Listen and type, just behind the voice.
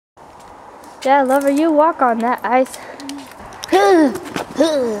Yeah, Lover, you walk on that ice.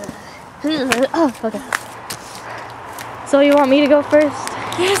 Oh, okay. So you want me to go first?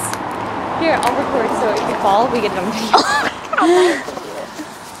 Yes. Here, I'll record so if you fall, we get it on video.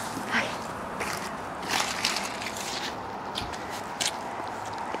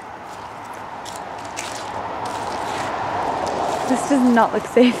 This does not look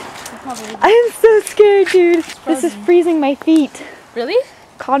safe. I am so scared, dude. This is freezing my feet. Really?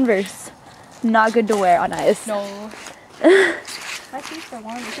 Converse. Not good to wear on ice. No. My feet are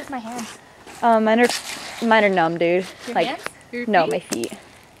warm. It's just my hands. Mine are numb, dude. Your like, hands? Your no, feet? my feet.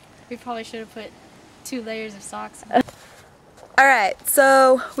 We probably should have put 2 layers of socks. Alright,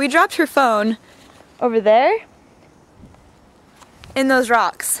 so we dropped her phone Over there? in those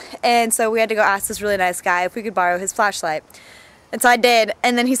rocks, and so we had to go ask this really nice guy if we could borrow his flashlight. And so I did,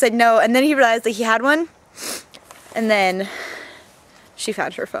 and then he said no, and then he realized that he had one, and then she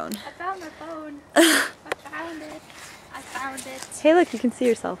found her phone. I found my phone. I found it. I found it. Hey, look, you can see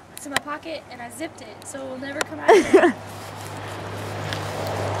yourself. It's in my pocket, and I zipped it, so it will never come out again.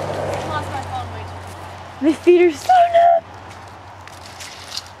 I lost my phone way too much. My feet are so numb.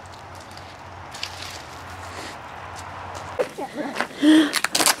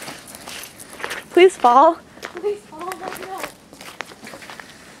 Please fall. Please fall, let me go.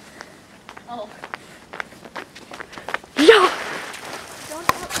 Oh. Yeah. Don't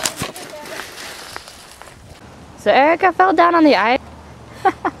stop again. So Erica fell down on the ice.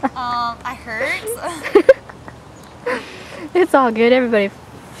 I hurt. It's all good. Everybody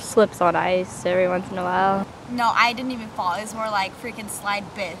slips on ice every once in a while. No, I didn't even fall. It was more like freaking slide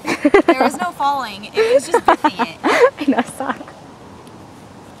biff. There was no falling. It was just biffing it. I know, I saw it.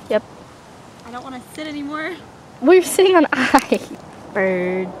 Yep. I don't want to sit anymore. We're sitting on ice.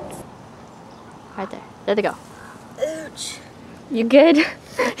 Birds. Right there. There they go. Ouch. You good?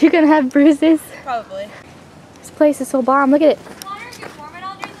 You gonna have bruises? Probably. This place is so bomb. Look at it. Water get warm at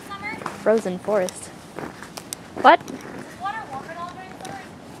all during the summer? Frozen forest. What? Water warm at all during the summer?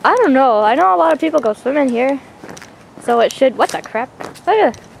 I don't know. I know a lot of people go swimming here. So it should. What the crap? Look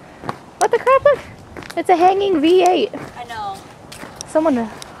at it. What the crap? Look. It's a hanging V8. I know. Someone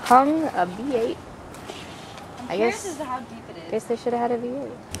hung a V8. I Curious guess. as to how deep it is. Guess they should have had a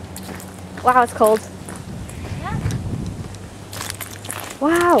V8. Wow, it's cold. Yeah.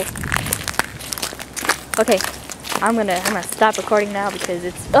 Wow. Okay, I'm gonna stop recording now because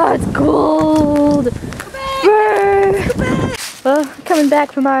it's cold. Well, coming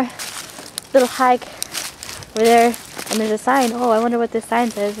back from our little hike over there, and there's a sign. Oh, I wonder what this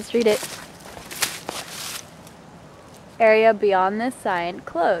sign says. Let's read it. Area beyond this sign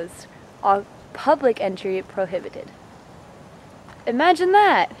closed. All public entry prohibited. Imagine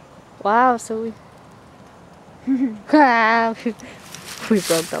that. Wow, so we we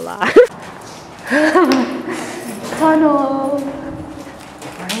broke the law. Tunnel.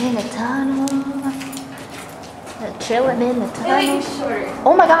 We're in a tunnel. We're chilling in the tunnel.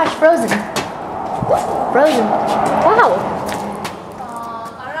 Oh my gosh, frozen. Frozen. Wow.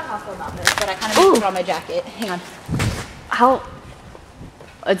 I don't know how I feel about this, but I kind of need to put on my jacket. Hang on. How?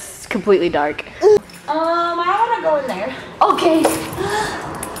 It's completely dark. I don't want to go in there. Okay.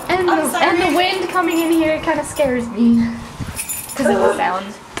 And the wind coming in here kind of scares me. Because of the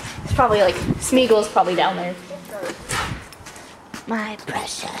sound. It's probably like, Smeagol's probably down there. My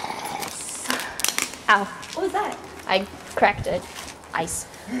precious. Ow. What was that? I cracked it. Ice.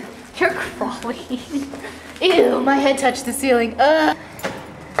 You're crawling. Ew, my head touched the ceiling. I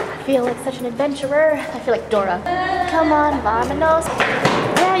feel like such an adventurer. I feel like Dora. Come on, Vamanos.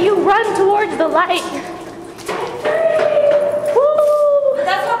 Yeah, you run towards the light. Woo!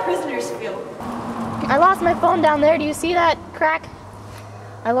 That's how prisoners feel. I lost my phone down there. Do you see that crack?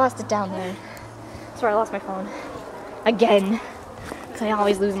 I lost it down there. That's where I lost my phone. Again. Because I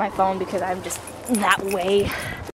always lose my phone because I'm just that way.